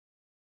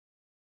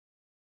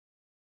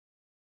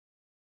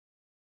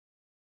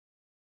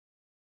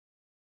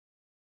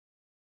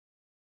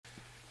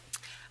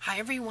Hi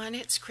everyone,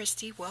 it's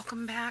Kristi.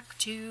 Welcome back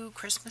to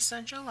Christmas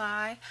in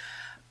July.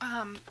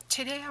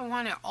 Today I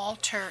want to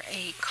alter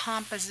a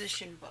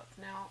composition book.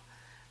 Now,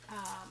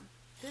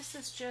 this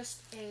is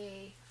just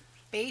a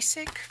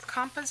basic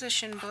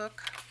composition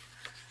book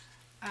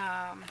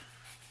that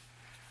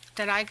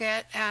I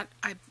get at,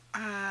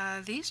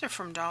 these are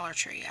from Dollar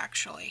Tree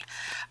actually,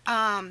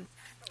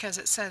 because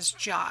it says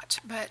Jot,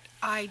 but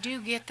I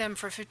do get them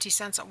for 50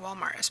 cents at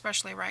Walmart,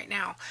 especially right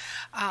now.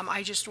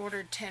 I just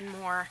ordered 10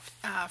 more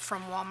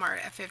from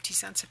Walmart at 50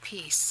 cents a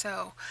piece.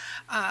 So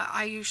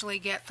I usually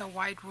get the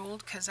wide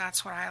ruled because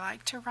that's what I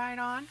like to write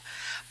on.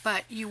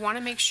 But you want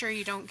to make sure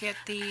you don't get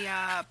the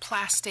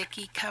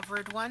plasticky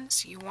covered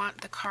ones. You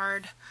want the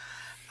card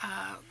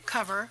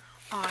cover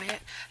on it.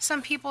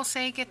 Some people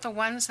say get the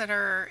ones that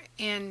are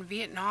in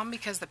Vietnam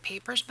because the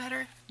paper's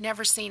better.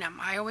 Never seen them.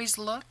 I always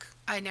look.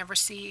 I never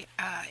see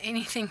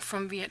anything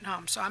from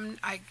Vietnam, so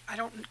I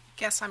don't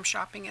guess I'm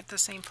shopping at the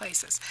same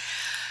places.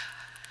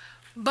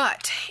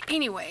 But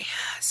anyway,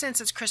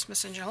 since it's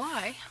Christmas in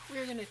July,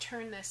 we're going to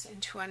turn this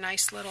into a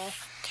nice little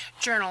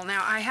journal.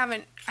 Now I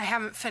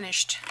haven't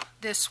finished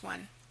this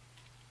one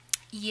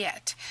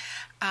yet.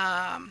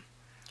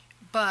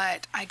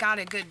 But I got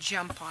a good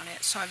jump on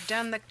it. So I've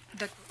done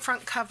the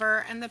front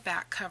cover and the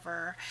back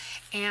cover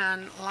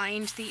and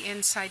lined the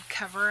inside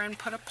cover and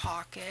put a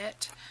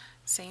pocket.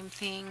 Same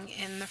thing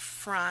in the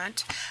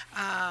front.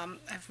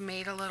 I've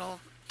made a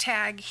little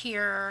tag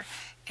here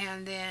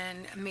and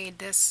then made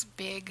this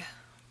big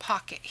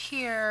pocket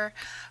here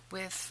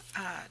with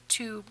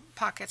two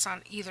pockets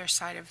on either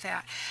side of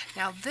that.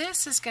 Now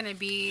this is going to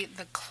be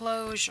the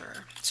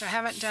closure. So I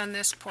haven't done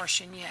this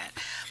portion yet,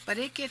 but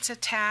it gets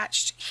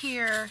attached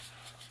here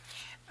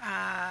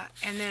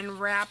and then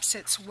wraps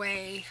its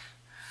way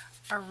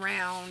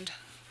around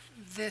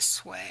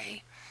this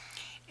way,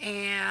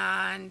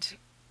 and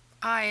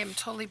I am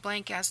totally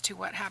blank as to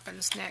what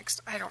happens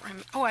next. I don't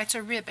remember. Oh, it's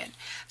a ribbon.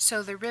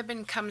 So the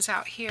ribbon comes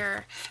out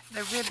here.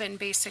 The ribbon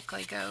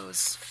basically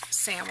goes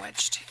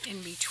sandwiched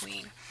in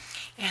between.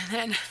 And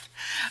then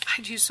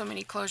I do so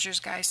many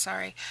closures, guys,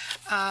 sorry.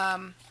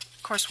 Of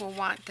course, we'll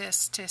want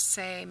this to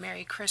say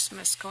Merry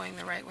Christmas going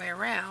the right way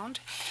around,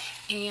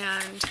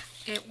 and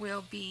it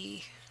will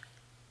be,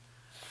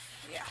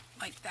 yeah,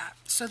 like that.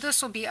 So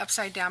this will be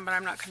upside down, but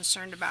I'm not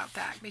concerned about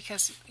that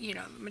because, you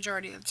know, the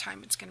majority of the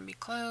time it's going to be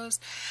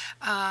closed.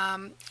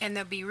 And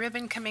there'll be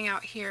ribbon coming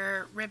out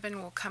here.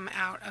 Ribbon will come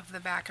out of the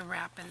back and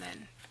wrap, and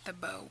then the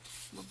bow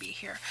will be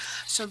here.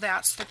 So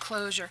that's the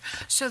closure.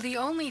 So the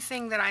only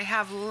thing that I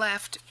have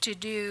left to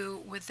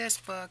do with this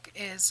book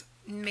is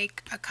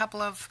make a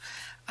couple of,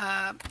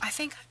 I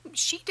think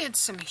she did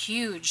some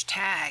huge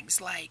tags,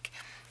 like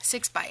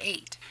 6 by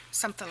 8,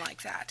 something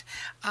like that.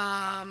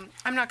 I'm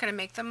not going to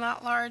make them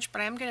that large,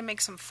 but I'm going to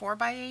make some 4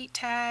 by 8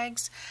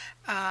 tags.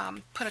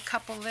 Put a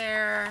couple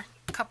there,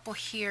 a couple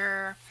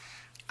here.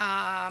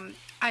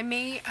 I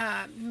may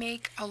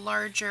make a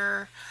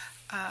larger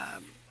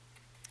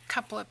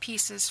couple of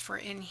pieces for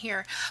in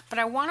here, but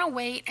I want to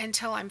wait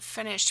until I'm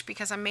finished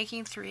because I'm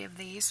making 3 of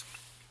these,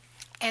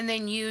 and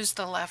then use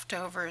the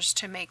leftovers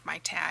to make my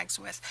tags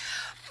with.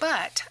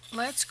 But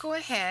let's go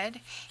ahead,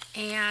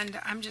 and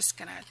I'm just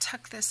gonna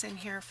tuck this in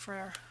here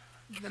for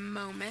the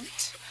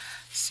moment,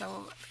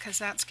 so because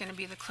that's going to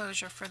be the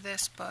closure for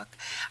this book,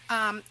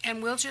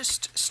 and we'll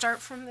just start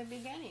from the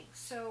beginning.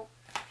 So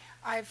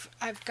I've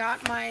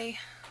got my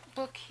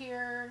book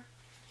here,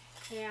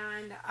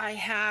 and I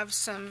have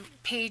some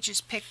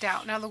pages picked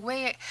out. Now the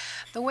way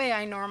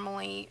I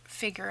normally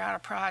figure out a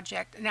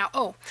project, now,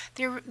 oh,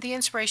 the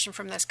inspiration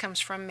from this comes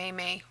from May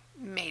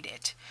Made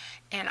It,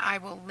 and I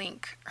will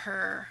link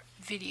her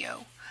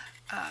video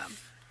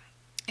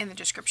in the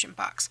description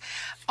box.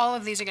 All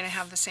of these are going to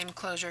have the same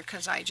closure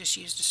because I just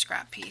used a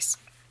scrap piece.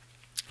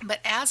 But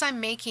as I'm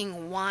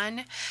making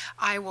one,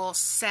 I will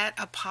set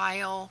a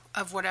pile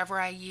of whatever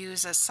I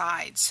use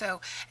aside.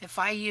 So if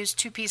I use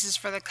 2 pieces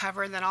for the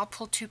cover, then I'll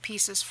pull 2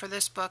 pieces for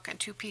this book and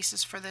 2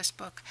 pieces for this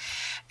book,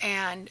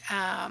 and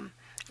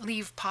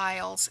leave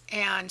piles.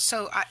 And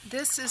so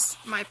this is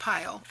my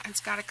pile. It's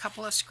got a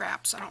couple of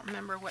scraps. I don't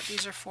remember what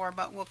these are for,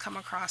 but we'll come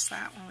across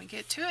that when we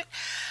get to it.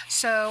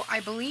 So I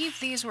believe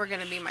these were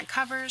going to be my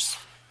covers.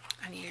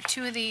 I needed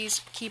 2 of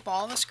these, keep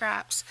all the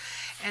scraps,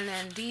 and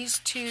then these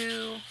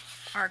 2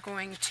 are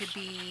going to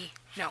be,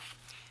 no,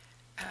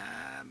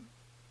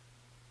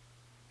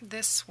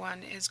 this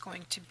one is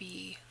going to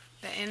be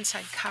the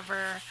inside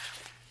cover,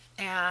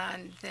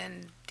 and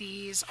then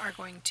these are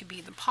going to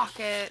be the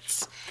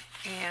pockets,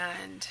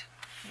 and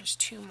there's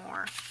 2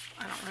 more.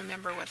 I don't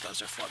remember what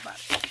those are for,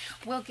 but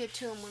we'll get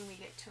to them when we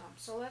get to them.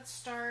 So let's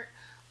start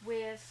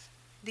with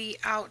the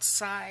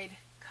outside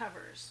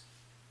covers.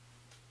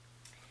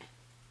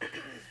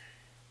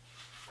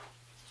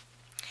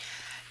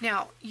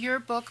 Now, your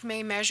book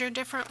may measure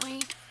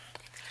differently.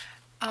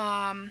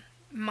 Mine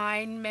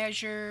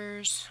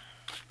measures,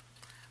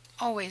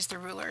 always the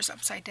ruler is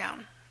upside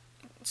down.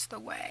 It's the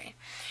way.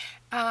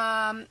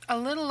 A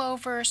little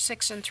over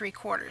 6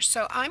 3/4.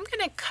 So I'm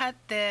going to cut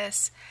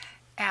this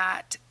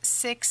at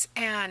 6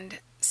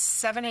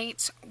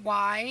 7/8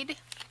 wide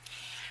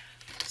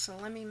So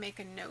let me make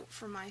a note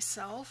for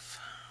myself.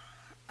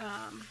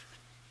 I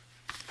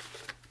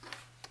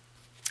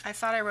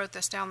thought I wrote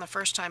this down the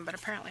first time, but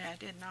apparently I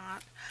did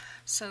not.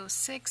 So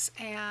 6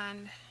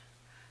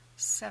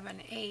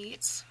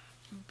 7/8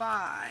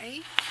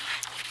 by,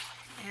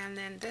 and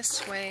then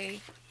this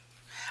way,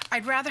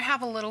 I'd rather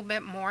have a little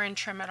bit more and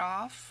trim it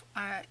off.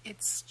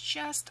 It's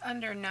just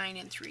under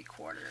 9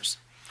 3/4.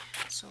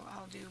 So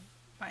I'll do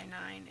by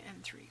 9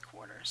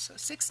 3/4. So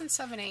 6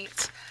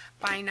 7/8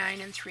 by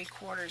 9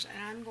 3/4.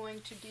 And I'm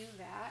going to do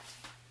that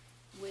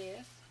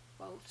with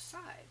both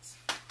sides.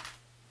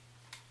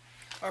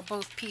 Or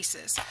both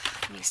pieces.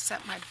 Let me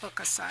set my book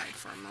aside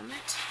for a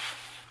moment.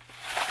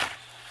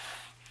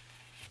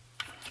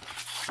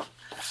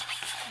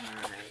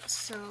 Alright,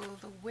 so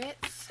the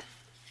width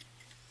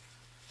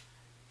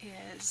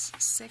is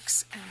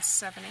 6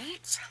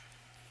 7/8.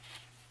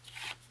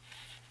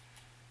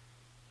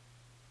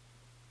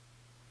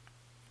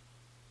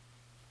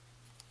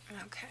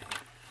 Okay.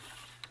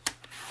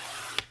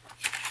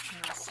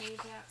 And I'll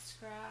save that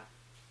scrap.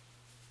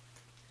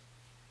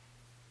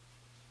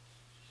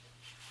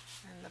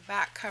 And the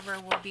back cover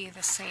will be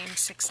the same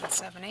 6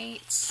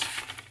 7/8.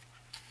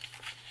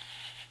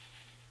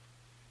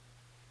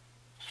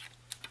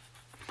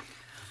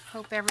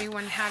 Hope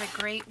everyone had a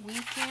great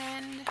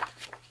weekend.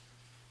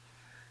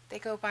 They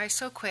go by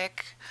so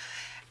quick.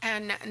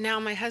 And now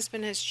my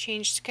husband has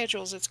changed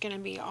schedules. It's going to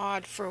be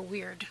odd for a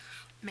weird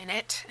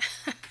minute.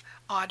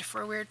 Odd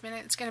for a weird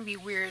minute. It's going to be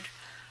weird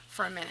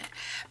for a minute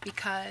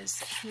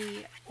because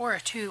or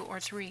 2 or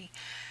 3.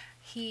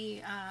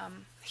 He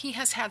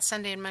has had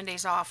Sunday and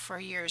Mondays off for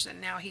years,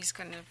 and now he's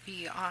going to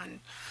be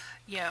on,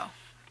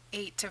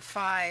 8 to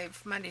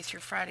 5, Monday through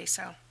Friday,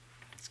 so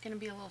it's going to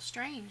be a little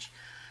strange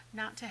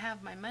not to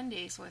have my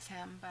Mondays with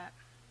him, but,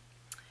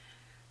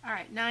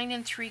 alright,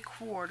 9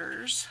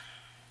 3/4.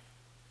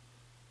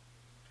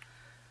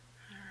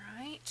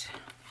 Alright,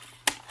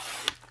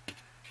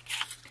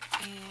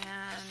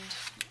 and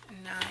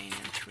 9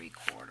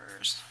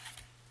 3/4.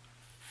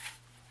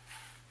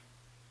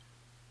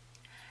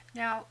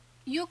 Now,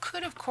 you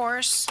could, of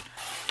course,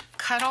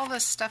 cut all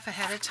this stuff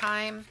ahead of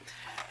time.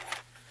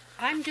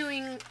 I'm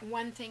doing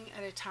one thing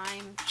at a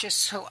time just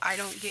so I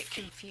don't get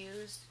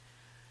confused.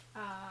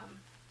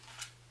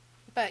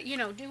 But,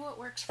 do what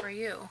works for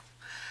you.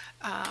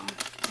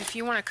 If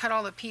you want to cut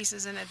all the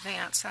pieces in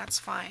advance, that's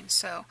fine.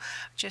 So,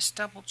 just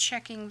double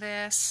checking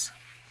this.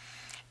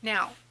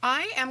 Now,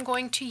 I am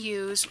going to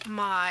use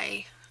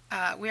my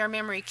We Are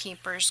Memory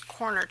Keepers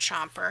corner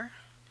chomper.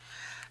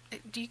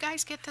 Do you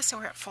guys get this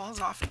where it falls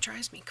off? It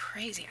drives me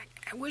crazy.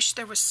 I wish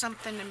there was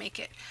something to make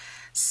it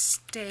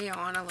stay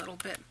on a little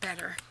bit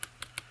better.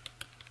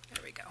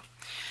 There we go.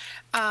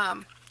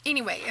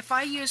 Anyway, if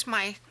I use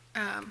my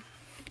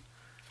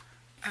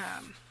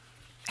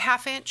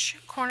 1/2-inch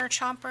corner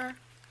chomper,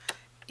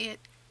 it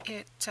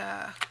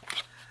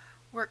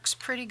works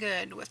pretty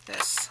good with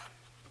this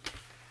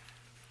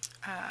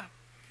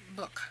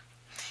book.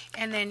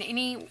 And then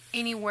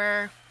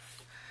anywhere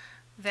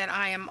that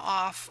I am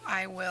off,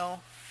 I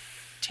will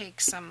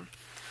take a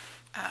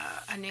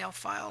nail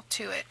file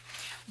to it.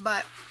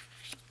 But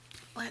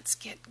let's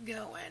get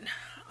going.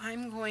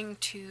 I'm going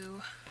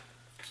to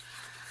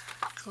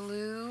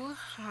glue.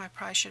 Oh, I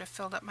probably should have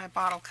filled up my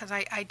bottle because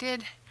I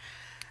did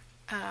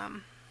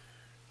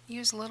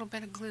use a little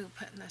bit of glue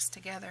putting this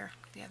together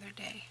the other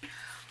day.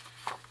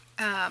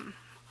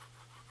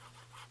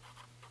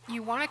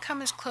 You want to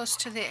come as close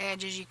to the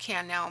edge as you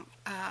can. Now,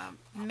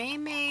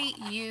 May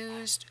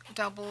used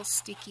double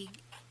sticky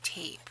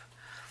tape.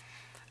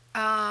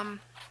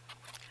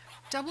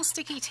 Double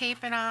sticky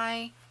tape and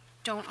I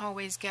don't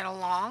always get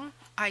along.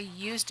 I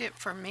used it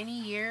for many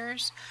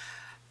years,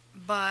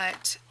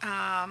 but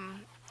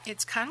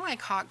it's kind of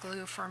like hot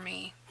glue for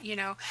me.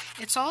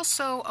 It's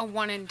also a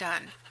one and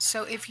done.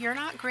 So if you're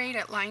not great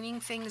at lining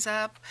things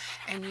up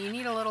and you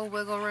need a little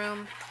wiggle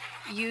room,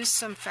 use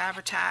some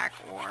Fabri-Tac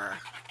or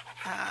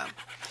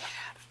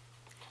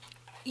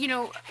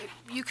you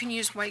can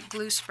use white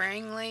glue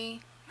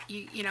sparingly.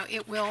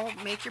 It will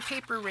make your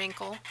paper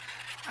wrinkle,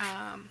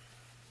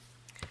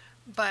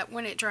 but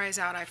when it dries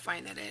out, I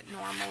find that it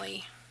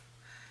normally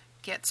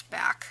gets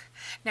back.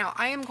 Now,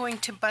 I am going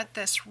to butt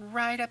this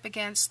right up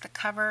against the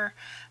cover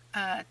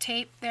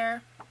tape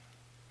there.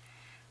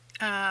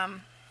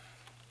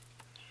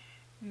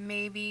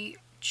 Maybe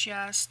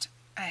just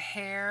a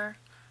hair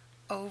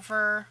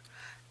over,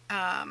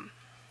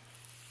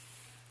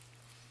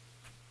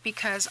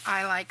 because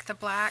I like the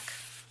black,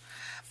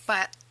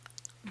 but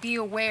be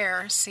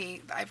aware,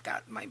 see, I've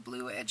got my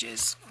blue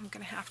edges. I'm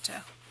going to have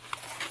to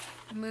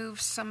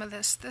move some of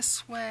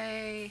this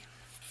way.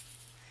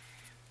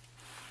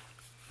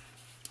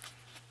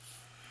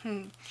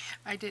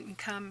 I didn't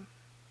come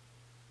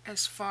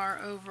as far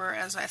over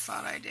as I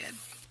thought I did.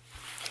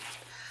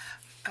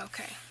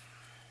 Okay.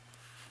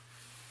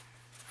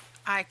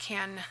 I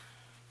can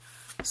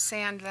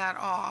sand that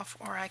off,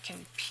 or I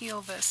can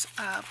peel this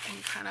up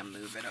and kind of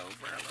move it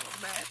over a little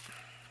bit.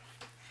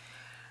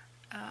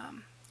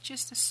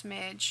 Just a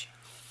smidge.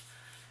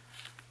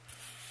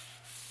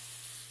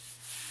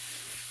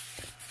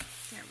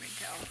 There we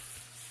go.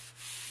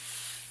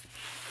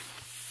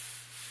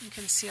 You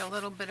can see a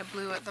little bit of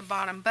blue at the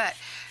bottom, but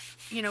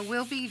you know,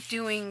 we'll be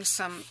doing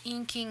some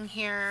inking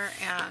here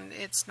and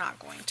it's not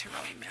going to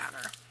really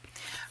matter.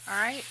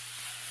 Alright,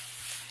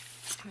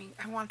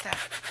 I want that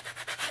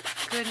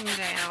good and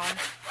down,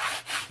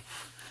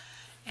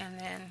 and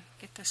then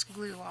get this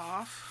glue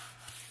off.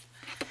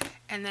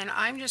 And then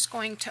I'm just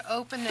going to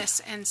open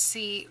this and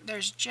see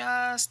there's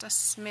just a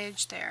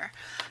smidge there.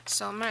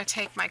 So I'm going to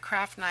take my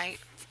craft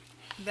knife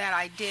that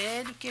I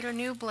did get a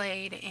new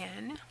blade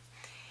in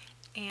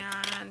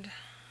and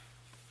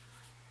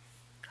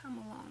come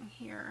along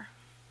here.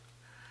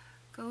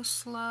 Go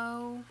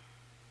slow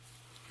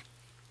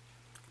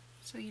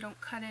so you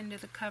don't cut into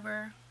the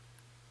cover.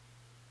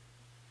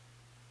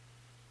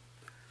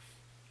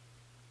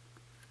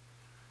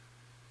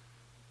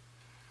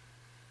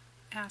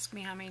 Ask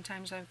me how many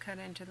times I've cut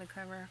into the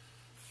cover.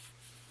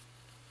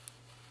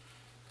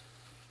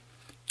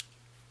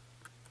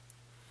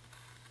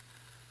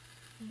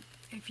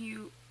 If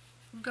you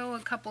go a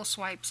couple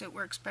swipes, it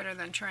works better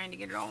than trying to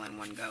get it all in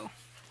one go.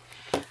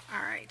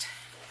 Alright,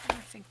 I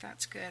think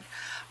that's good.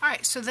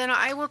 Alright, so then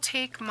I will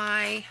take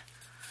my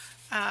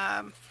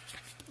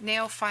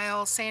nail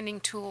file,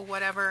 sanding tool,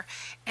 whatever,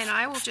 and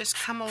I will just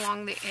come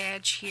along the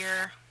edge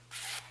here,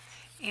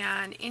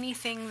 and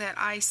anything that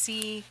I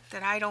see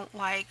that I don't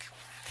like,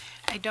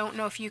 I don't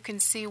know if you can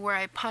see where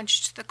I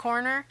punched the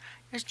corner.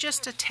 There's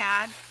just a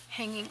tad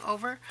hanging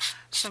over,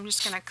 so I'm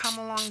just going to come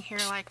along here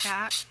like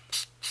that.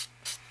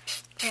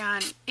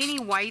 And any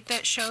white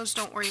that shows,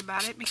 don't worry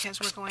about it because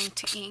we're going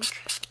to ink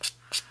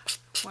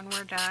when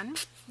we're done.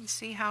 You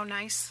see how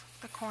nice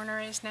the corner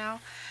is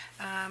now?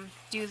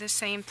 Do the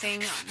same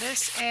thing on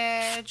this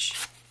edge.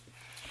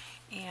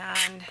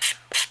 And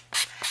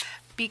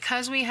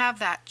because we have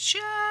that,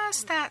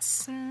 just that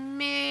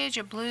smidge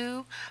of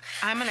blue,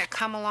 I'm going to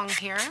come along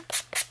here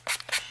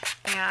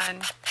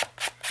and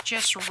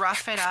just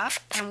rough it up.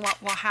 And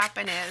what will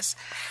happen is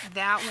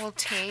that will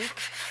take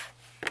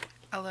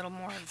a little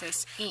more of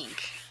this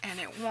ink and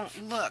it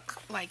won't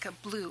look like a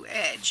blue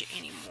edge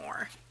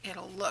anymore.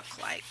 It'll look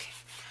like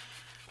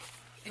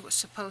it was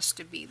supposed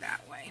to be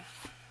that way.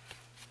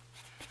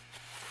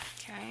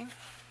 Okay,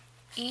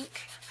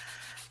 ink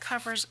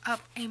covers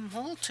up a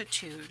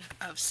multitude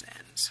of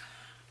sins.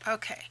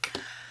 Okay,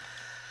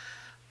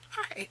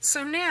 alright,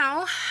 so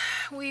now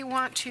we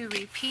want to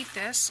repeat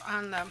this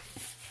on the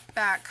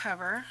back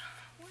cover.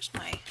 Where's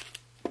my,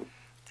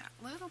 that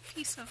little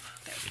piece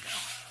of, there we go.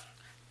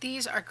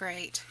 These are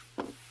great.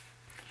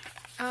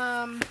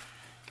 Alright,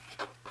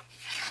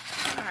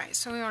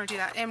 so we want to do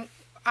that. And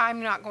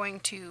I'm not going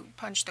to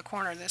punch the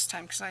corner this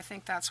time because I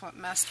think that's what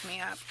messed me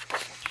up.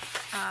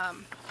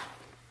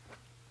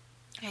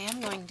 I am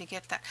going to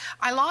get that.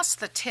 I lost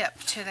the tip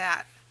to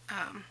that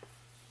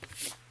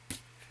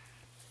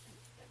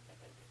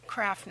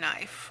craft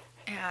knife.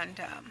 And,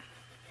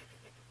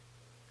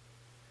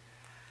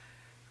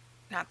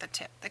 not the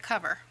tip, the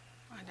cover.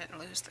 I didn't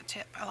lose the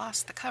tip. I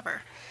lost the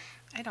cover.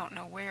 I don't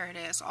know where it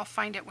is. I'll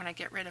find it when I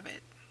get rid of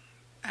it.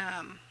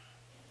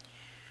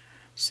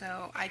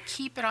 So I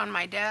keep it on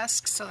my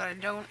desk so that I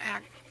don't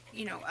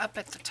up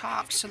at the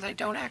top, so that I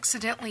don't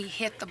accidentally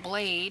hit the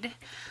blade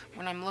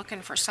when I'm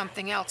looking for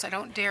something else. I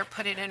don't dare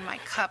put it in my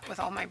cup with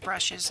all my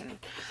brushes and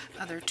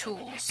other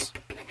tools.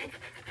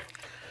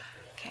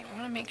 Okay, I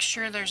want to make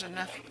sure there's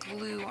enough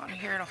glue on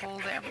here to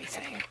hold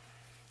everything,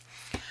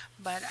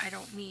 but I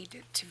don't need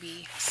it to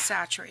be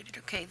saturated.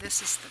 Okay,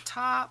 this is the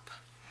top.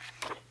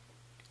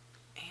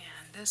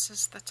 This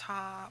is the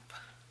top,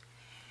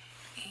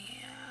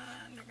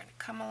 and we're going to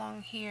come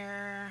along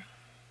here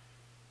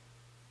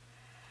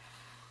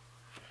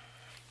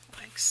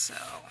like so.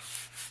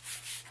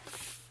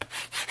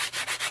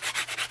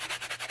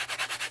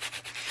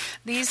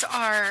 These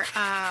are,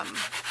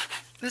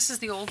 this is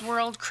the Old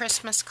World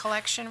Christmas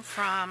collection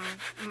from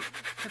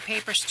the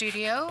Paper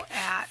Studio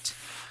at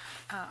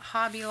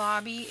Hobby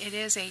Lobby. It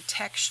is a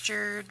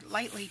textured,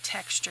 lightly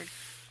textured,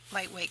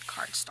 lightweight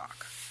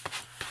cardstock.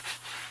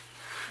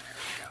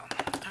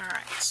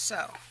 Alright,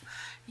 so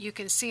you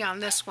can see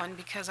on this one,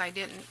 because I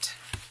didn't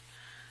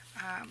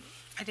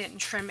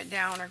trim it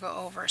down or go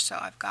over, so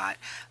I've got,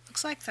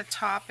 looks like the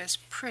top is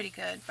pretty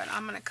good, but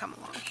I'm going to come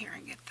along here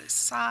and get the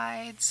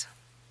sides.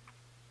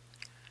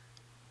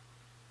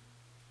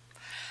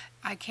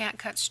 I can't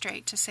cut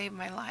straight to save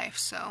my life,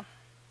 so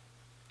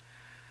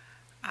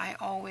I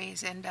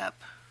always end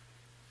up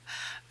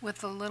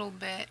with a little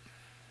bit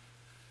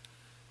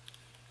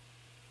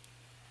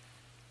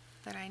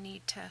that I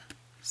need to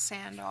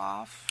sand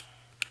off.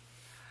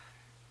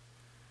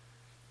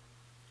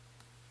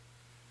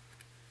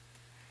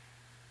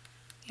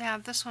 Yeah,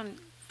 this one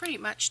pretty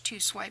much 2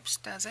 swipes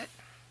does it.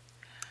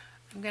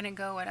 I'm going to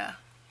go at a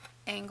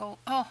angle.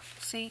 Oh,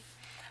 see,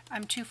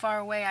 I'm too far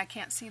away. I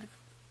can't see the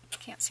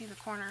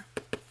corner.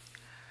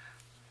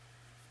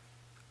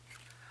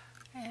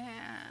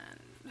 And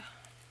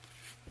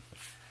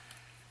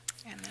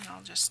then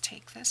I'll just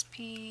take this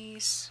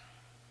piece.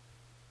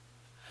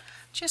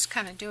 Just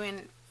kind of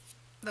doing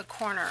the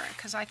corner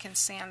because I can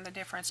sand the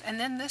difference. And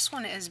then this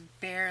one is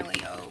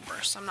barely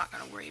over, so I'm not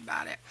going to worry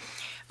about it.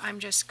 I'm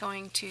just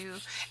going to,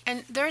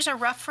 and there's a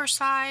rougher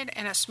side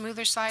and a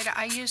smoother side.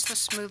 I use the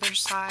smoother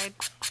side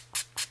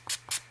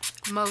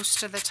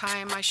most of the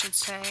time, I should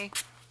say.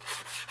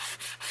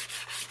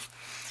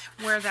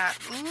 Where that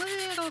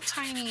little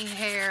tiny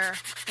hair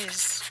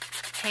is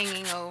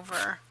hanging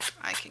over,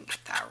 I can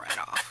get that right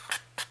off.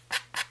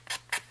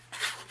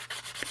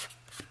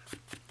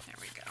 There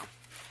we go.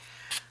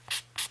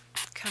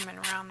 Coming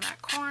around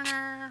that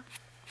corner.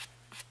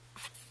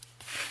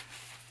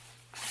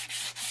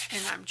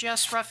 And I'm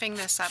just roughing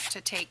this up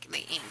to take the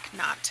ink,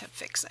 not to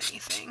fix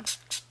anything.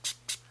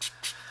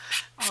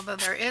 Although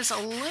there is a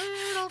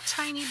little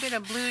tiny bit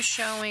of blue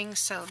showing,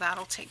 so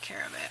that'll take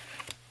care of it.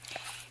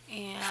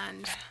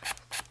 And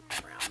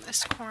around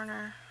this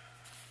corner.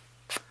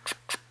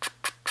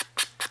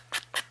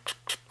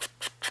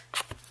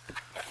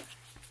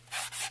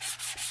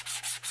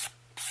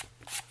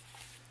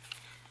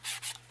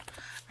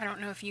 I don't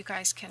know if you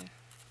guys can,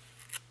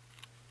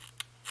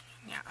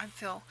 yeah, I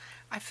feel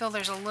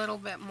there's a little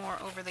bit more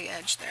over the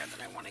edge there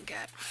that I want to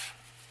get.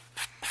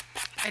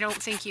 I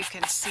don't think you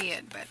can see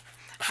it, but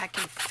I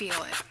can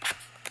feel it.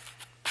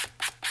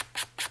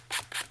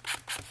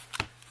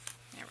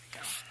 There we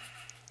go.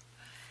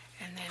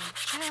 And then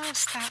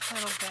just that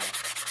little bit.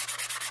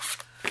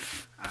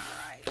 All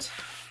right.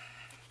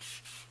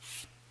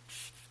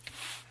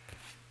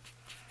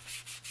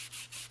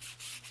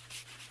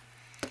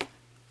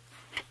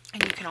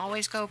 And you can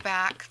always go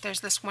back.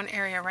 There's this one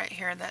area right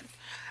here that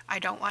I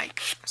don't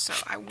like, so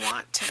I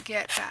want to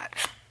get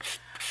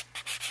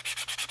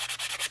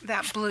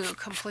that blue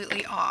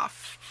completely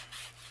off.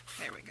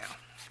 There we go.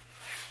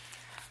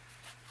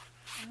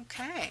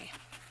 Okay.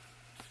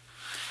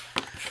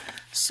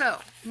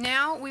 So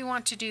now we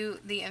want to do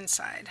the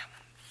inside.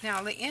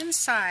 Now the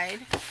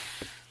inside,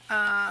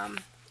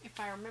 if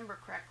I remember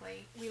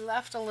correctly, we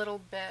left a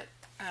little bit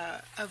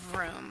of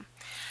room.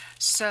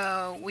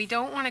 So we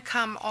don't want to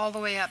come all the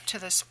way up to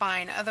the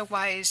spine,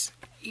 otherwise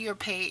your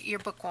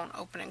book won't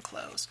open and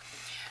close.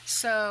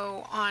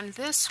 So on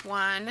this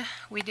one,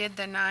 we did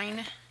the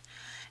 9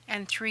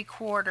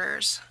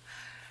 3/4,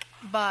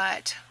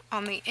 but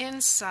on the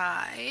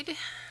inside,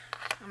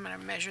 I'm going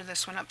to measure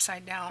this one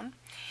upside down.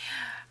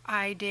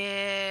 I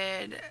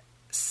did,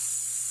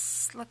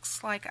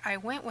 looks like I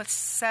went with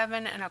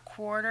 7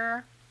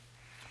 1/4,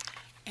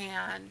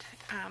 and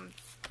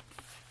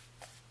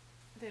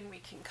then we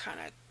can kind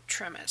of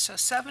trim it. So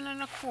 7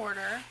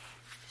 1/4.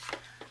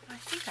 I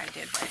think I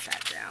did write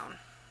that down.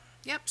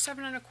 Yep,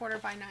 7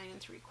 1/4 by 9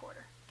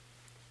 3/4.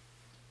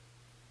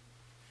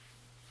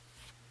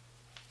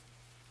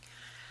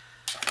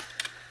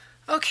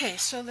 Okay,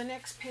 so the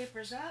next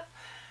paper's up.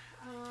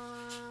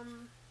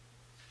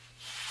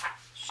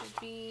 Should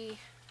be,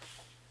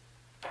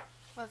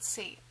 let's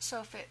see.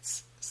 So if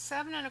it's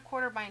 7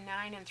 1/4 by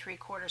 9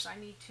 3/4, I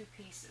need 2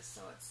 pieces,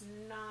 so it's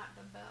not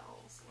the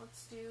bells.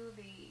 Let's do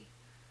the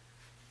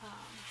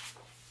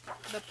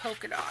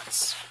polka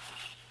dots.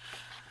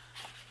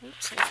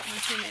 Oops, I got one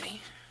too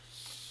many.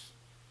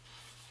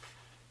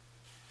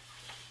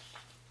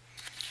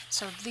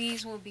 So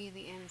these will be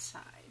the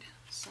inside.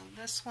 So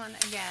this one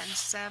again,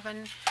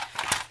 7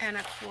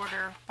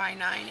 1/4 by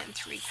 9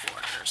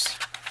 3/4.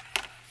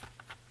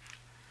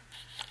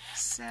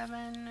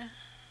 7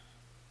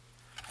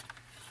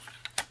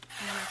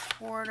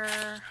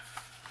 1/4,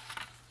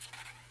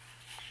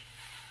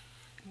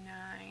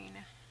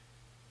 9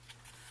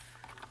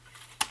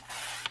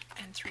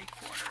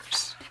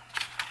 3/4.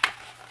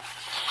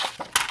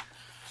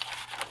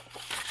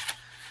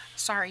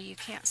 Sorry, you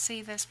can't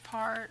see this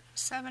part.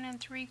 7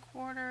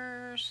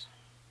 3/4.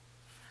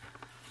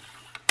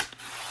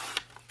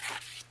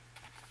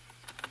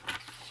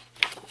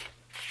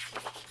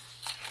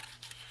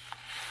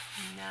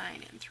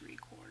 9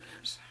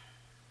 3/4.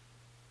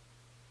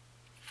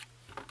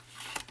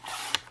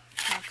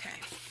 Okay,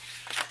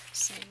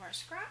 save our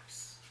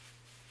scraps.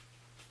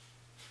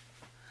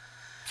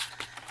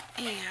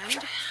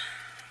 And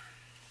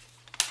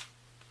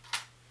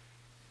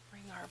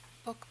bring our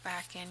book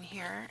back in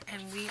here,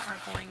 and we are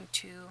going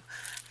to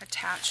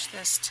attach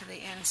this to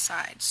the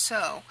inside.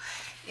 So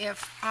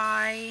if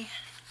I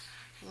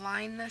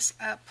line this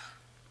up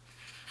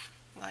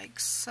like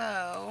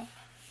so,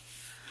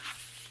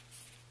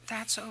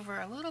 that's over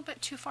a little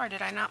bit too far.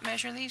 Did I not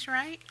measure these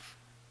right?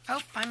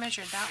 Oh, I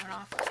measured that one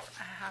off a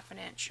 1/2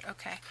 inch.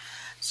 Okay,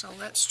 so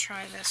let's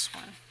try this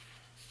one.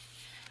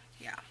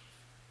 Yeah,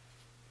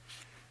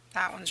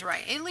 that one's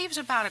right. It leaves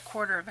about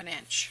 1/4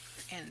 inch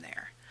in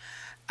there.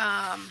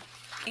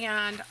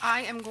 And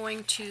I am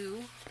going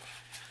to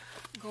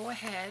go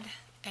ahead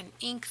and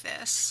ink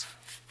this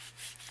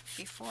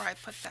before I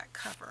put that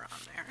cover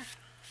on there.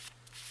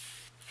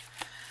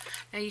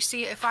 Now you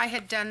see, if I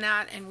had done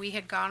that and we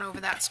had gone over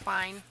that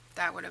spine,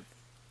 that would have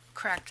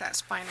cracked that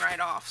spine right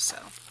off.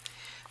 So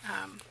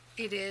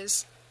it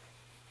is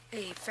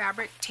a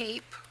fabric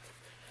tape,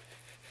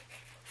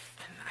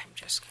 and I'm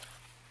just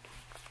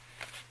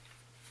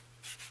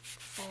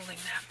folding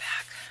that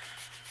back.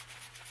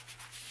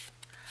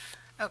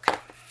 Okay.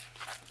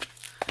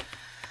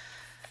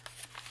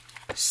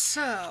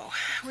 So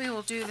we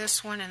will do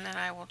this one and then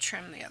I will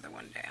trim the other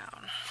one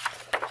down.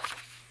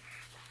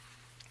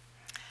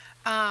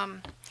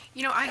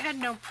 You know, I had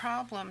no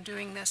problem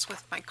doing this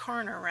with my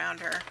corner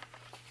rounder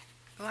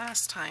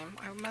last time.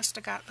 I must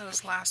have got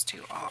those last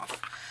two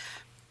off.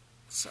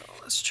 So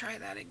let's try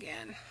that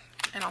again.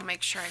 And I'll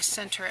make sure I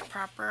center it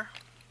proper.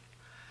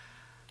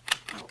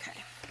 Okay.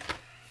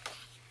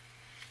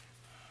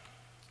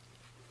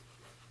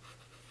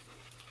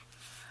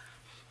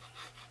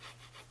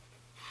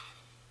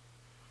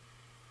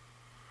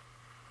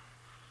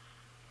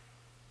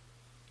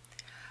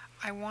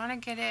 I want to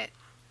get it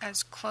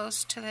as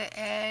close to the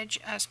edge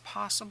as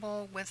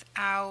possible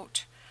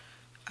without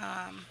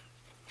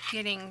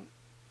getting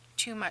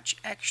too much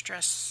extra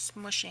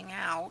smushing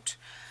out,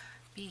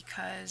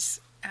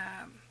 because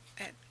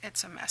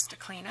it's a mess to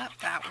clean up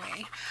that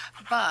way.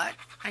 But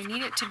I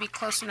need it to be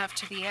close enough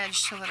to the edge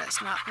so that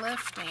it's not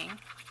lifting,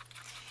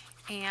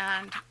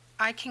 and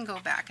I can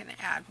go back and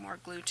add more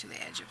glue to the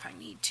edge if I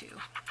need to.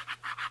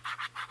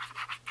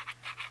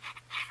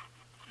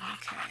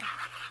 Okay.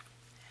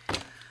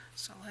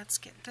 So let's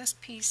get this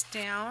piece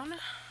down,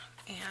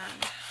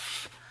 and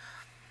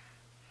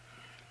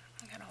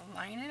I'm going to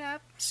line it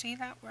up. See,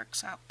 that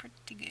works out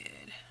pretty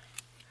good.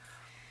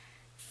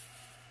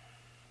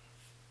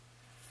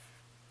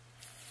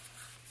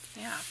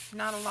 Yeah,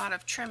 not a lot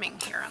of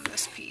trimming here on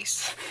this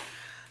piece.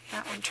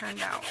 That one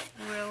turned out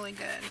really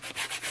good.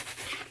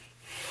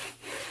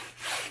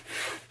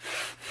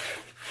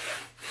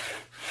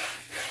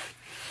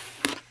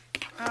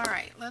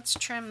 Alright, let's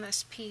trim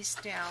this piece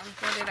down.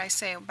 What did I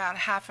say, about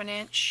 1/2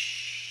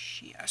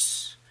 inch?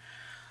 Yes.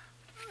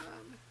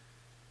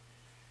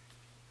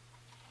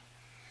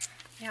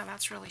 Yeah,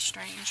 that's really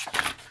strange.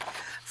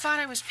 Thought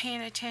I was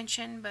paying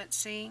attention, but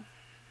see.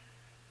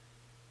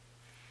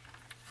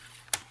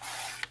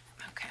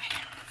 Okay.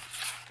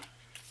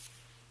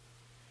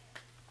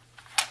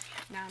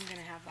 Now I'm going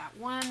to have that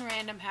one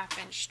random 1/2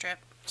 inch strip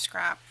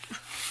scrap.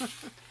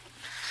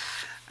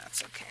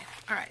 That's okay.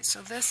 Alright,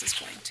 so this is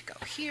going to go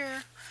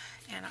here,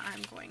 and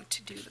I'm going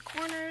to do the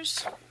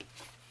corners.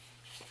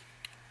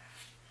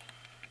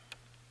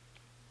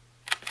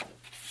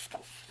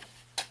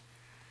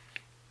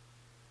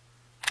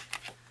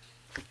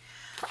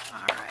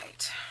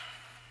 Alright.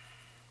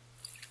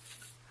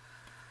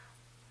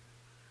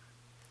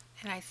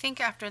 And I think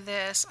after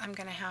this, I'm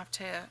going to have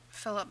to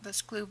fill up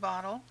this glue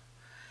bottle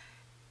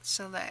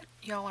so that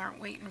y'all aren't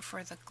waiting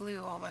for the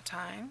glue all the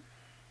time.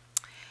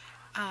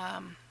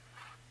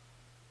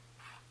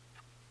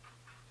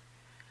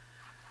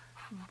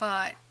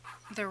 But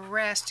the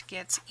rest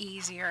gets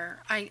easier.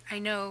 I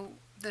know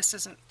this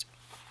isn't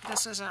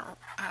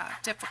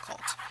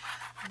difficult,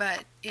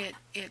 but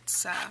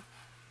it's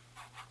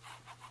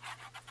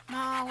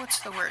what's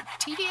the word?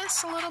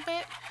 Tedious a little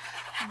bit,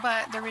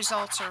 but the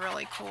results are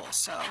really cool.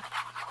 So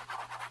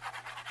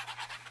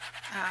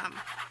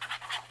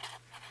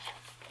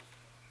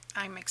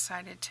I'm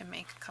excited to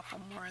make a couple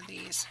more of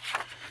these.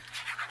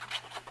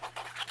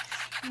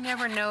 You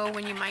never know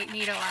when you might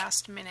need a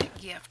last-minute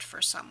gift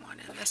for someone,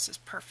 and this is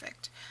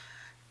perfect.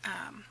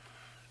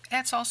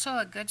 It's also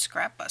a good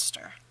scrap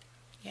buster,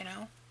 you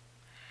know.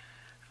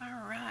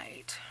 All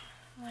right,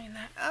 line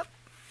that up.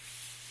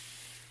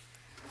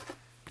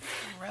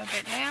 Rub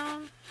it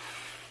down.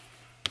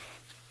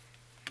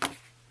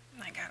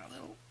 I got a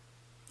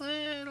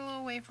little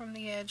away from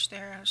the edge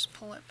there. I'll just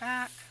pull it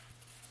back.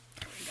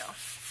 There we go.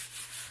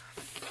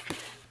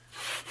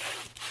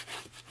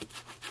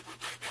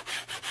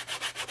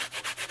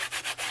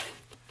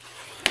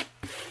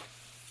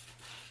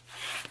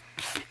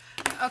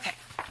 Okay,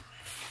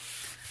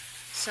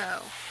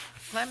 so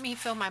let me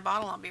fill my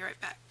bottle. I'll be right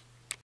back.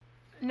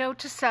 Note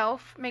to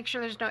self, make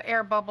sure there's no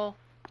air bubble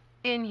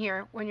in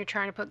here when you're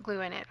trying to put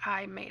glue in it.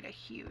 I made a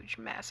huge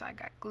mess. I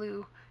got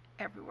glue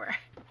everywhere.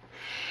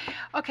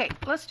 Okay,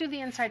 let's do the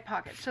inside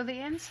pockets. So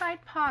the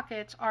inside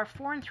pockets are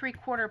 4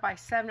 3/4 by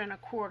 7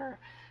 1/4,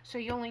 so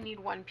you only need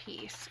one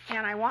piece.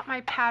 And I want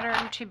my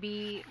pattern to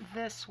be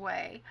this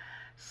way,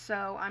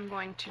 so I'm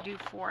going to do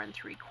 4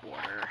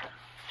 3/4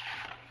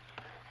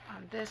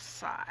 on this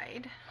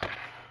side.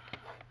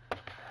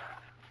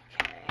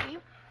 Okay,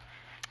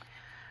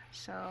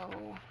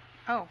 so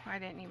oh, I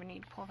didn't even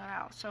need to pull that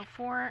out. So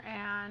 4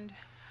 and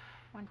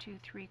 1 2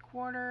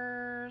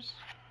 3/4,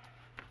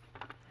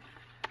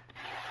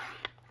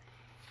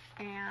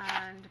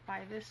 and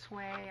by this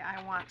way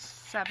I want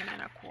 7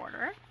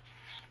 1/4.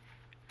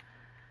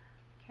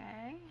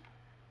 Okay,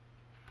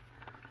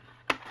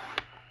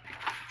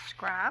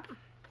 scrap,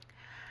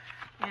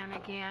 and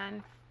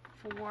again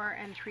 4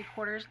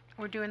 3/4.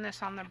 We're doing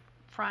this on the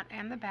front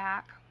and the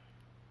back,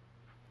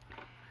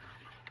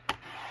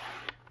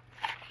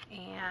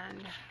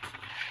 and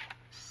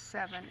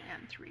 7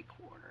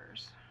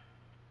 3/4.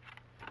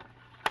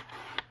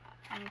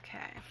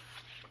 Okay,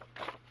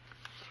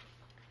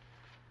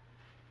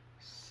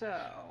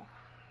 so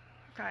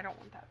I don't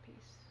want that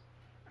piece.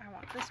 I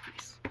want this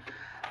piece.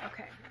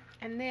 Okay,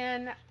 and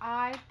then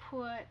I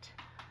put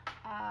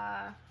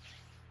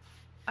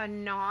a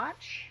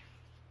notch.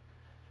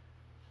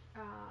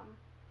 I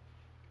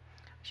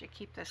should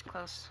keep this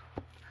closer,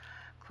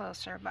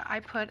 but I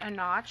put a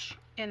notch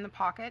in the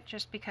pocket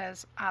just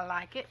because I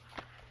like it.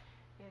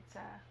 It's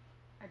a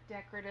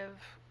decorative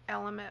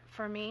element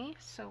for me.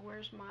 So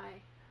where's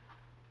my,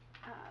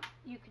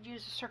 you could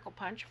use a circle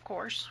punch, of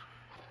course.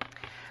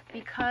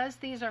 Because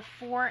these are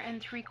 4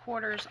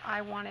 3/4,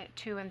 I want it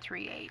 2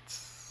 3/8.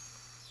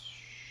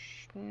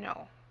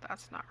 No,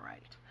 that's not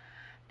right.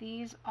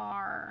 These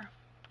are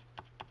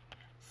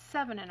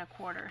 7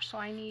 1/4, so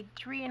I need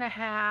 3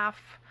 1/2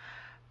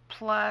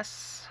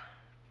 plus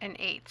an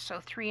 1/8, so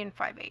 3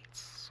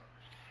 5/8.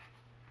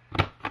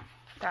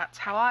 That's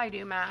how I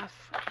do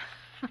math.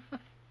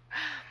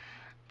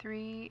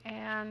 3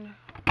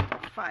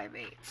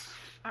 5/8.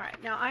 All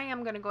right, now I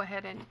am going to go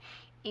ahead and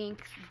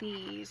ink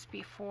these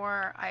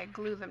before I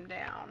glue them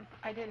down.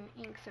 I didn't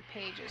ink the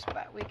pages,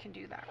 but we can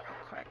do that real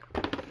quick.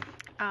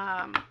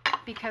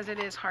 Because it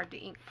is hard to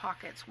ink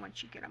pockets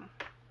once you get them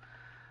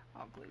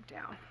all glued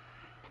down.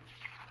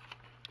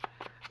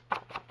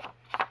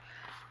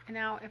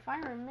 Now, if I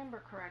remember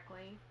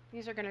correctly,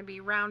 these are going to be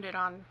rounded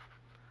on,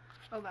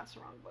 oh, that's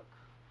the wrong book.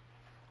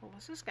 Well,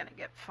 this is going to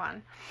get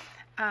fun.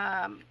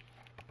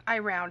 I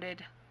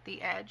rounded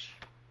the edge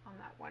on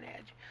that one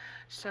edge.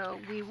 So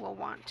we will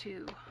want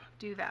to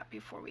do that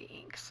before we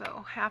ink.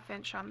 So 1/2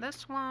 inch on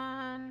this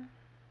one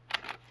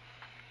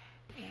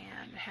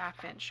and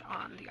 1/2 inch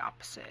on the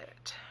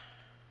opposite.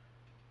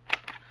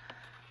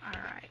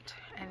 All right,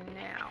 and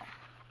now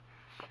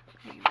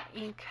we will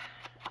ink.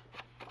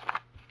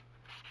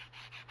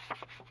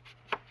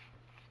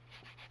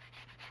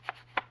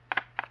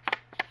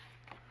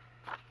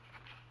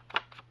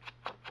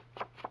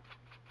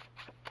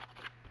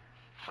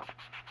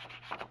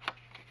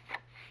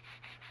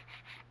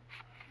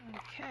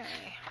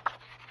 Okay,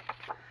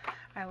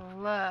 I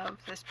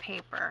love this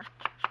paper.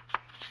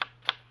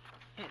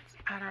 It's,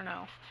 I don't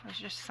know, there's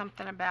just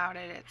something about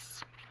it.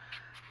 It's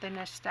the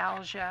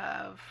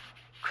nostalgia of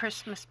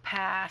Christmas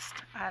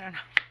past. I don't know.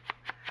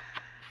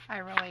 I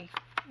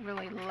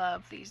really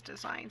love these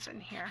designs in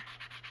here.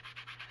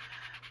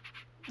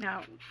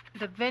 Now,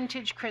 the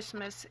vintage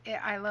Christmas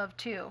I love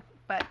too,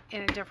 but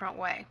in a different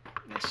way.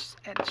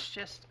 It's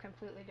just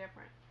completely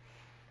different.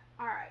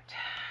 All right,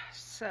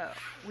 so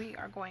we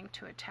are going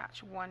to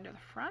attach one to the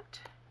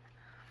front,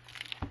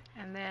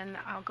 and then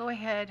I'll go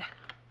ahead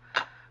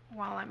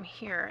while I'm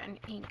here and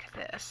ink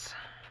this.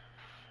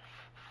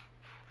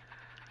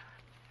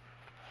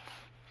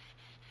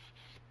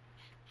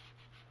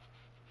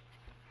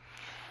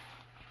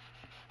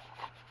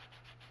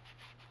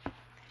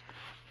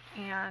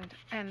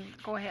 And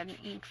go ahead and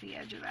ink the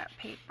edge of that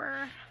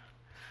paper,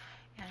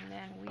 and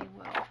then we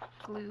will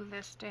glue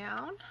this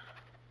down.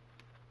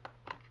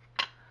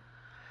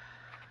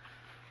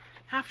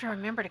 I have to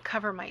remember to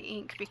cover my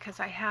ink because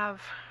I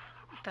have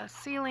the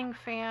ceiling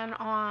fan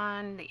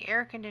on, the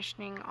air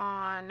conditioning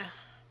on,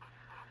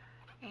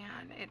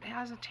 and it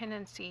has a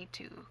tendency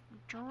to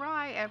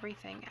dry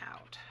everything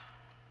out.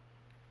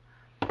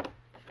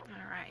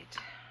 All right.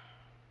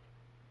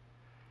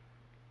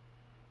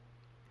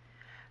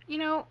 You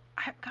know,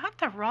 I got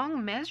the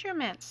wrong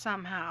measurement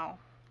somehow.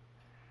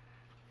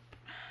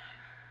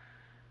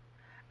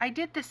 I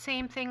did the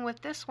same thing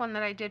with this one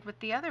that I did with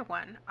the other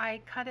one.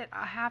 I cut it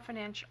 1/2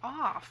 inch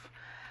off.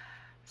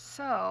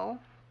 So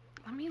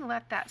let me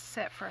let that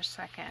sit for a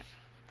second,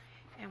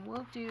 and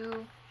we'll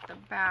do the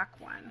back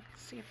one.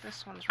 See if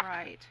this one's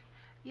right.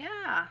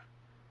 Yeah,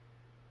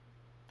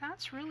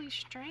 that's really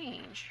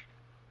strange.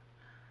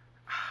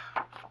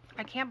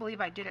 I can't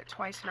believe I did it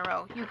twice in a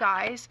row. You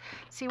guys,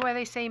 see why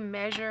they say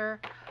measure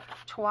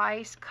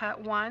twice, cut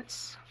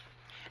once?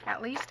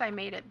 At least I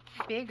made it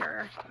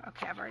bigger.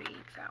 Okay, I've already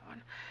inked that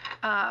one.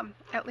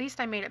 At least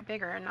I made it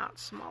bigger and not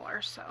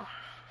smaller, so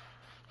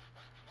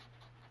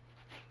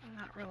I'm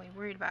not really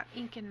worried about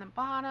inking the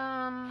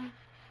bottom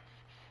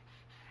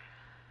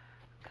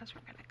because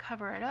we're going to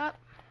cover it up.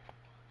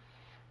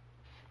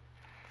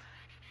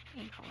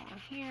 Ink along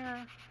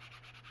here.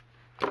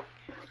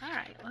 All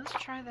right, let's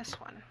try this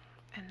one,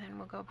 and then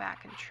we'll go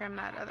back and trim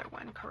that other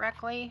one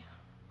correctly.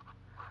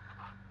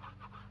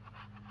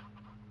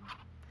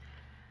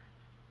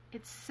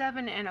 It's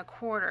 7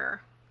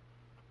 1/4,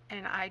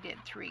 and I did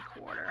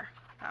 3/4.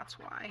 That's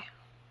why.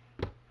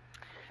 All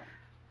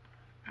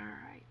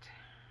right.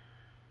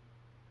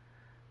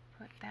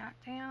 Put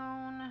that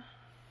down.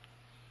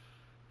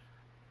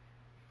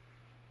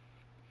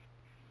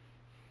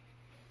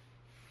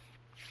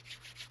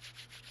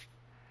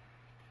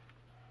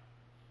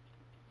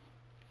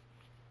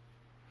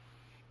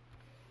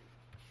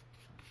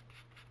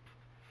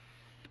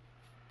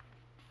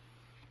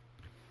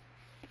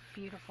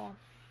 Beautiful.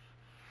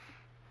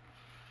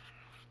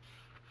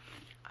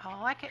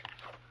 I like it.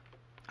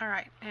 All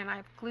right, and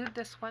I've glued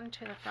this one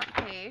to the front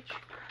page.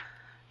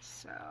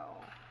 So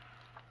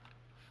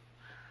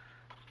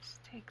let's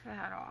take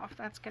that off.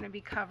 That's going to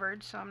be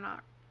covered, so I'm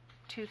not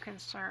too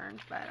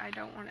concerned, but I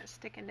don't want it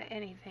sticking to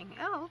anything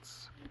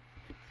else.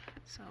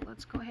 So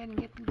let's go ahead and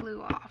get the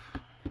glue off.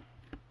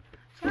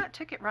 So that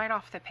took it right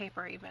off the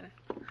paper even.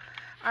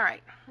 All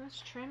right,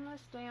 let's trim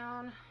this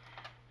down.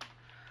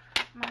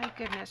 My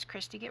goodness,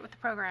 Kristi, get with the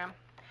program.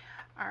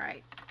 All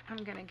right, I'm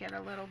gonna get a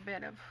little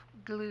bit of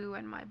glue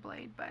in my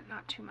blade, but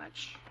not too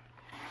much.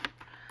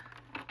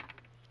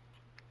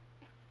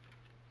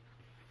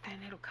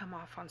 And it'll come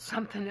off on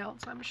something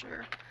else, I'm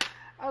sure.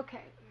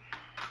 Okay,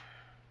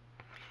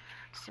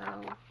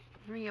 so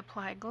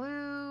reapply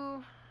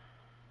glue.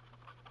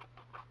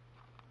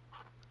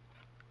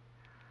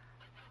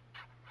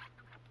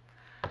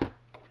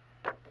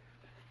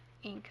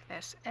 Ink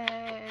this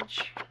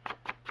edge.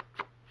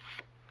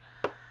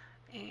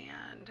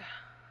 And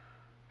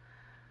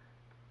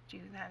do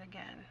that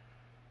again.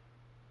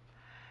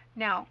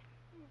 Now,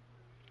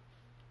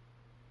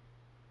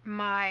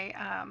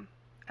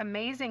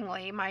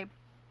 amazingly, my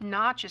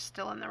notch is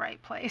still in the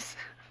right place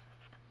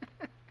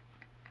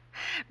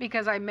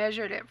because I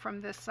measured it from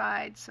this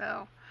side,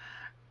 so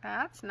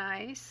that's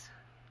nice.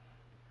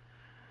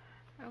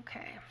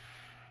 Okay.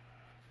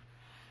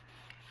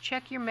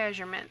 Check your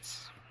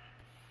measurements.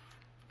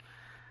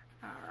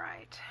 All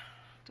right.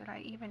 Did I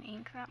even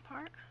ink that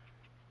part?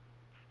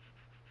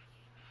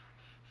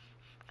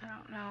 I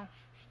don't know.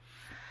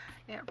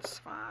 It's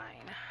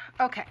fine.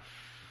 Okay.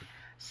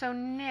 So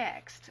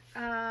next,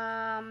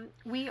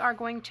 we are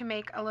going to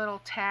make a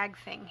little tag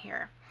thing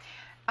here.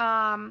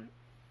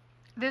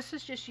 This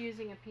is just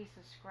using a piece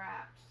of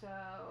scrap.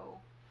 So,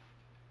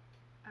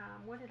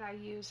 what did I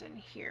use in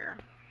here?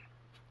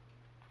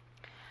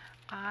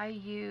 I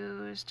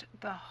used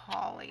the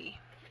holly.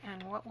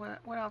 And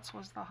what else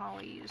was the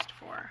holly used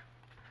for?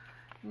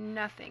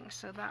 Nothing.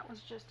 So that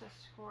was just a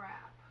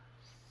scrap.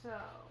 So,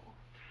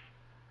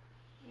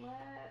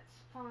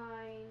 let's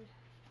find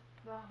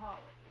the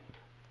holly.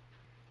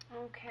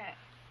 Okay,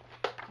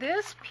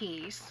 this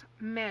piece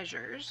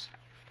measures,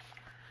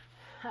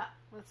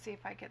 let's see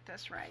if I get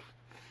this right.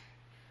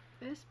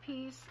 This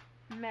piece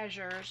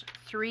measures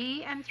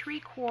 3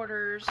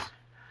 3/4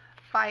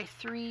 by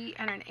 3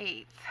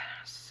 1/8.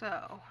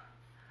 So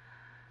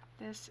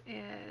this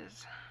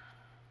is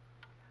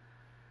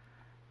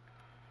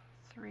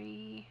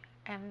 3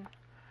 and,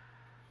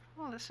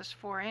 well, this is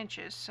 4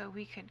 inches, so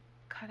we could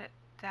cut it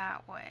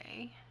that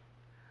way.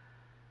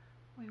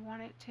 We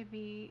want it to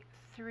be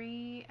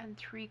 3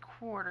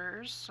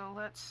 3/4, so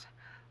let's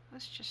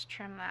just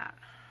trim that.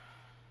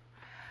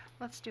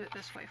 Let's do it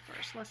this way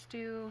first. Let's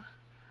do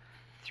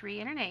 3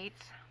 1/8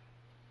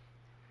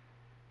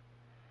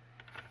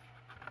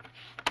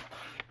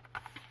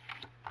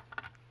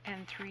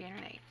 and 3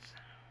 1/8.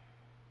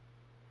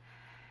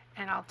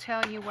 And I'll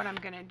tell you what I'm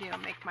going to do.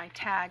 Make my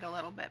tag a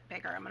little bit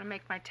bigger. I'm going to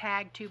make my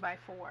tag 2 by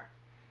 4.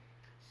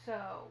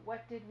 So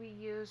what did we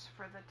use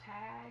for the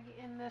tag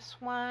in this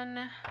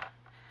one?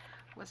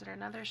 Was it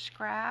another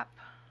scrap?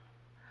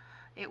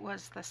 It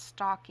was the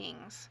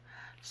stockings.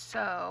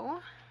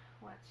 So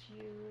let's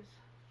use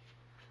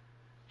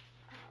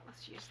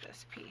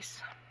this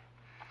piece.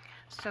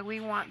 So we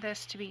want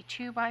this to be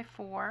 2 by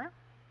 4.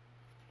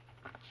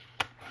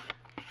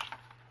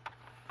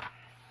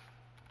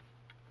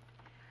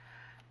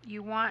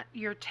 You want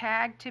your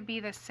tag to be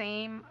the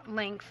same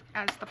length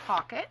as the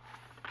pocket.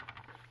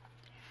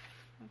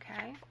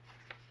 Okay.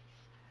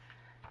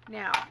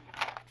 Now,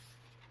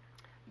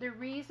 the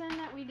reason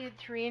that we did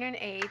 3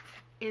 1/8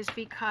 is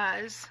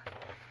because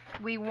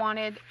we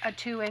wanted a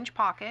 2-inch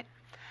pocket.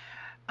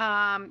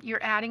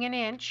 You're adding an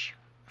inch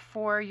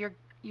for your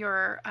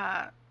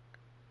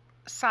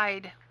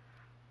side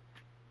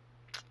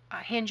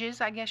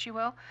hinges, I guess you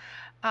will.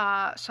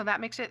 So that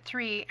makes it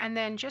 3, and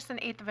then just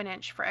 1/8 of an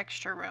inch for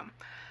extra room.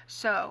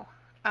 So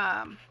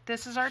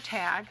this is our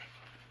tag,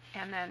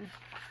 and then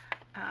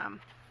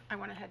I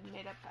went ahead and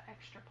made up the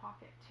extra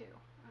pocket too.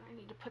 I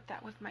need to put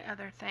that with my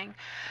other thing.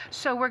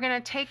 So we're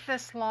going to take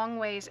this long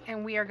ways,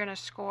 and we are going to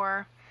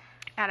score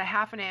at a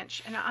 1/2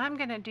 inch, and I'm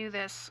going to do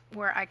this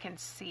where I can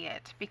see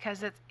it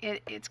because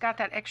it's got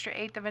that extra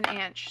 1/8 of an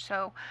inch.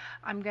 So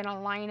I'm going to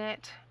line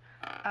it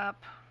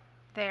up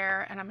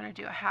there, and I'm going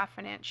to do a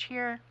 1/2 inch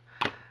here.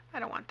 I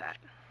don't want that.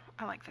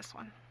 I like this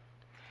one.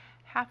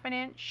 1/2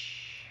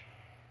 inch.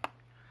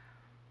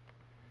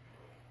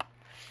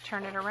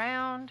 Turn it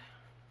around.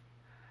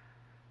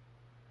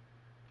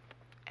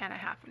 And a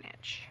 1/2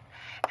 inch.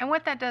 And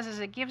what that does is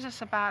it gives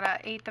us about a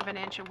 1/8 of an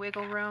inch of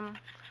wiggle room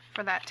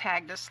for that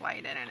tag to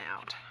slide in and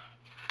out.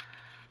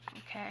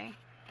 Okay.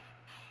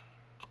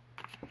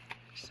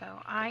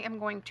 So I am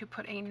going to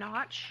put a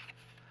notch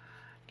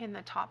in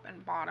the top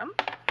and bottom.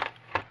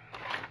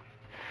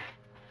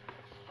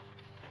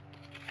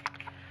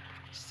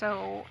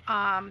 So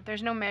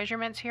there's no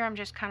measurements here. I'm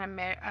just kind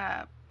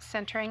of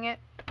centering it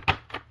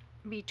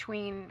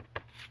between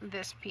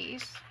this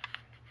piece.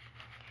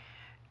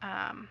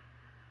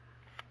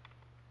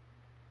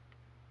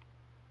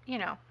 You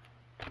know,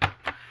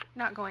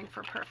 not going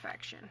for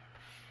perfection.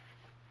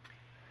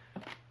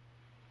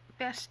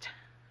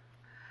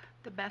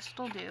 The best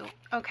will do.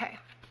 Okay,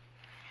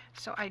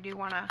 so I do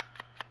want to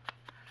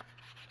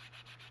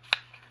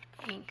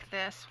ink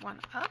this one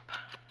up.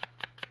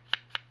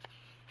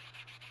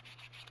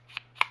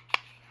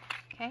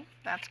 Okay,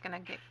 that's going to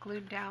get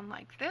glued down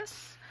like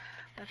this.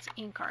 let's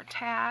ink our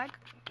tag.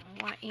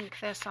 We want to ink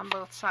this on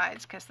both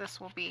sides because this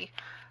will be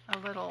a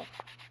little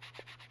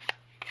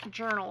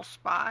journal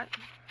spot.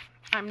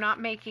 I'm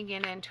not making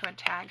it into a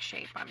tag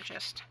shape. I'm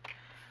just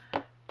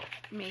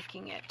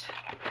making it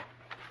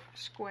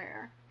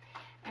square.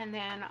 And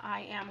then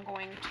I am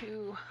going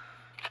to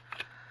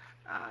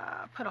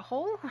put a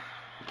hole.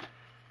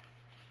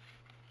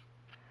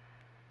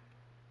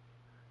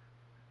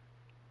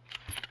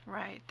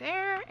 Right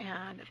there,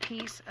 and a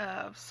piece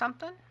of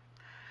something.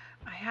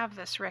 I have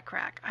this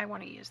rickrack. I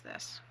want to use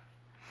this.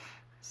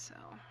 So,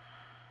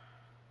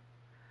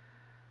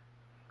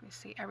 you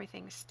see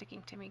everything's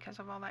sticking to me because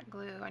of all that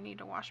glue. I need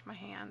to wash my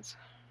hands.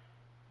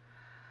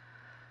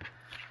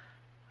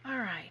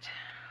 Alright,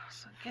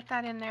 so get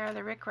that in there.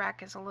 The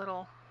rickrack is a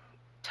little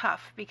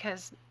tough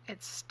because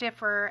it's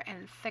stiffer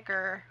and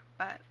thicker,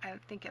 but I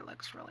think it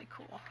looks really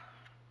cool.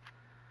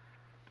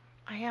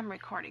 I am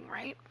recording,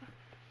 right?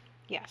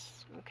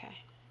 Yes, okay.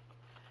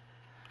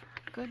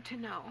 Good to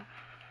know.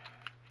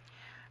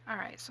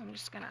 Alright, so I'm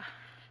just going to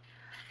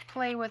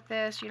play with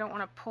this. You don't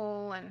want to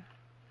pull and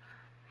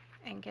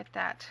get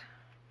that,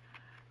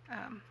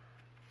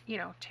 you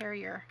know, tear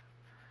your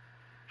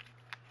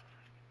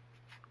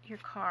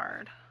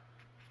card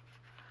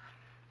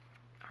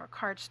or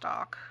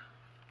cardstock.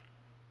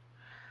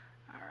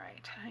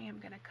 Alright, I am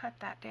going to cut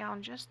that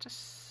down just a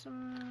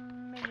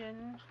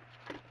smidgen.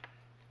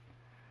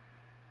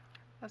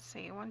 Let's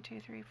see, 1,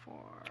 2, 3, 4.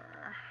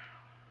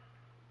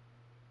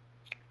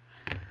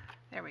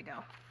 There we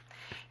go.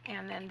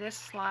 And then this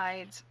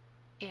slides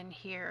in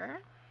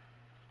here.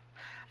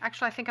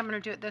 Actually, I think I'm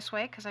going to do it this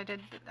way because I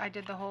did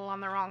the hole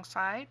on the wrong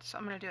side. So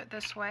I'm going to do it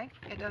this way.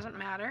 It doesn't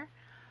matter.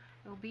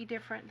 It will be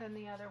different than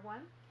the other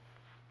one.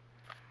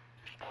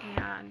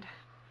 And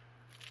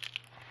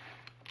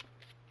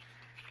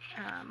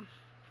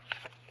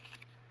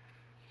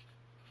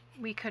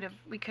we could have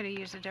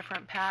used a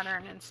different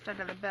pattern instead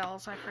of the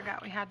bells. I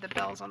forgot we had the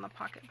bells on the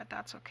pocket, but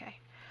that's okay.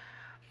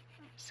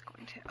 I'm just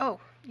going to, oh,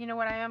 you know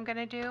what I am going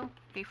to do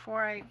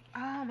before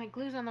oh, my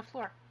glue's on the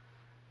floor.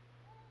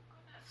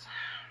 Goodness.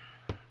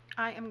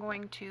 I am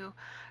going to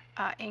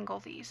angle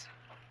these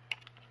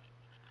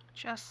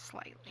just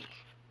slightly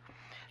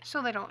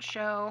so they don't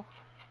show.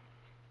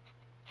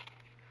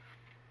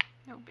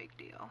 No big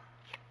deal.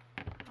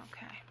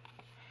 Okay.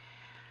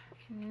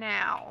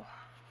 Now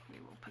we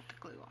will put the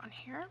glue on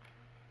here.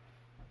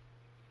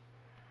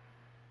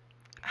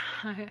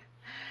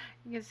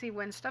 You can see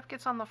when stuff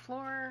gets on the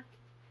floor,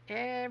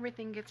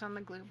 everything gets on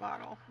the glue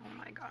bottle. Oh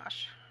my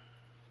gosh.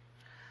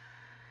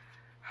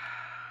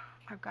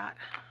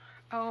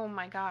 Oh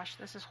my gosh,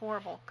 this is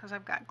horrible because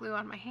I've got glue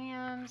on my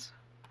hands.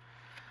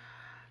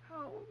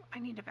 Oh, I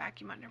need to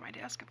vacuum under my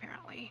desk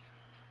apparently.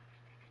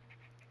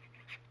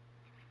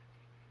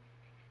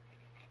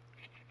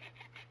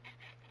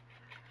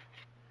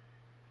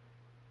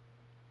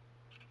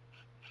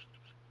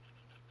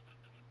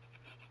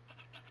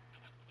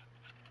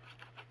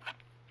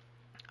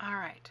 All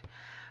right,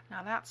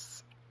 now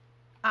that's,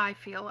 I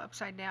feel,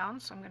 upside down,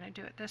 so I'm going to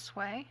do it this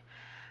way.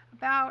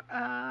 About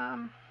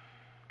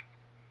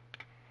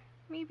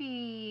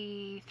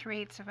maybe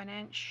 3/8 of an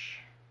inch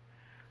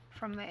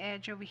from the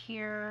edge over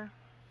here,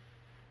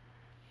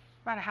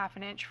 about 1/2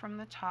 an inch from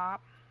the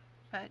top,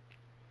 but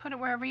put it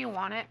wherever you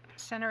want it.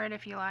 Center it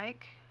if you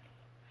like.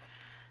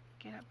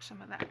 Get up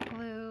some of that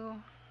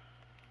glue.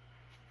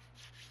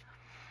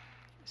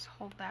 Just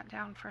hold that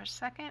down for a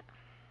second.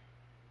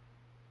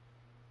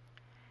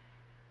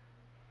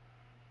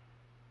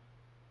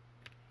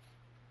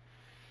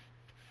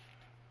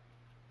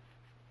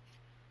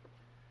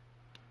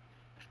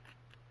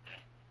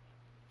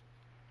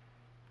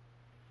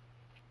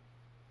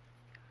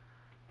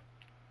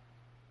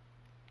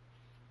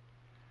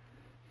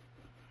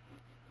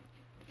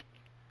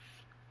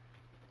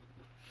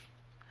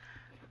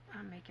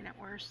 I'm making it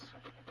worse.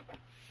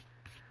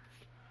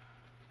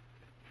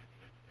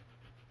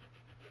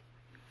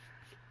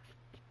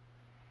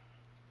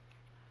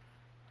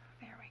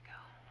 There we go.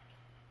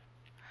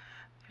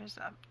 There's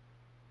a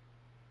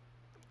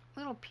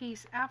little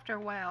piece. After a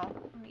while,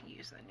 let me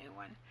use the new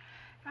one.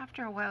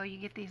 After a while, you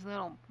get these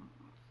little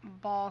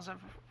balls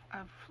of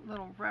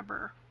little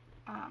rubber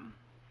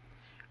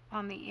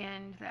on the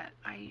end that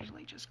I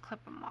usually just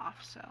clip them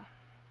off. So,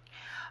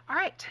 all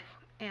right,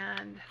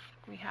 and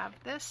we have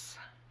this.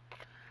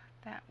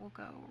 That will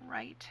go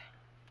right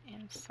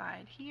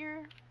inside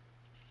here.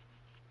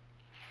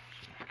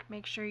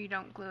 Make sure you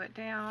don't glue it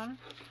down.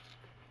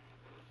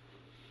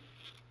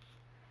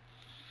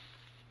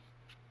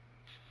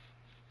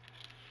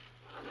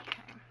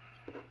 Okay.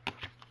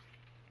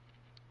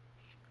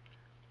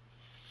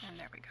 And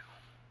there we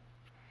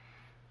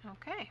go.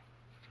 Okay.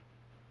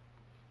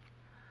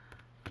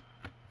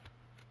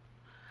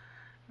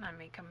 I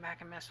may come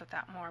back and mess with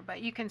that more, but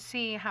you can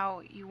see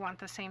how you want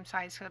the same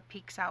size so it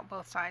peeks out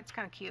both sides.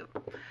 Kind of cute.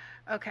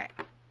 Okay.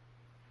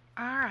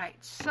 All right.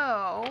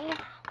 So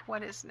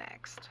what is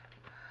next?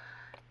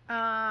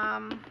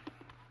 Got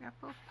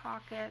both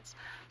pockets.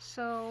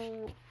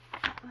 So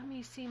let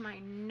me see my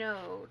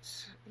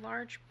notes.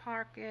 Large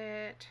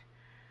pocket.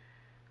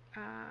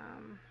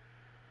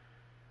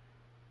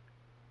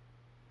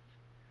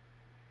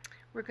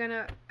 we're going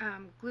to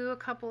glue a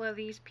couple of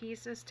these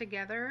pieces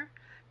together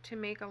to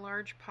make a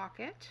large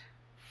pocket.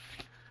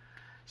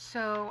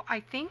 So I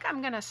think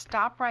I'm going to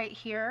stop right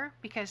here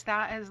because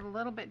that is a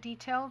little bit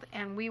detailed,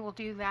 and we will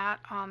do that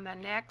on the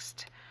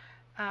next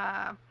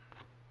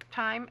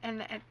time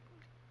and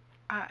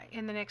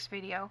in the next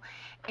video,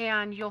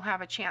 and you'll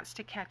have a chance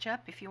to catch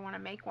up if you want to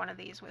make one of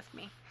these with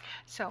me.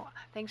 So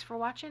thanks for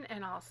watching,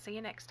 and I'll see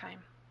you next time.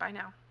 Bye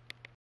now.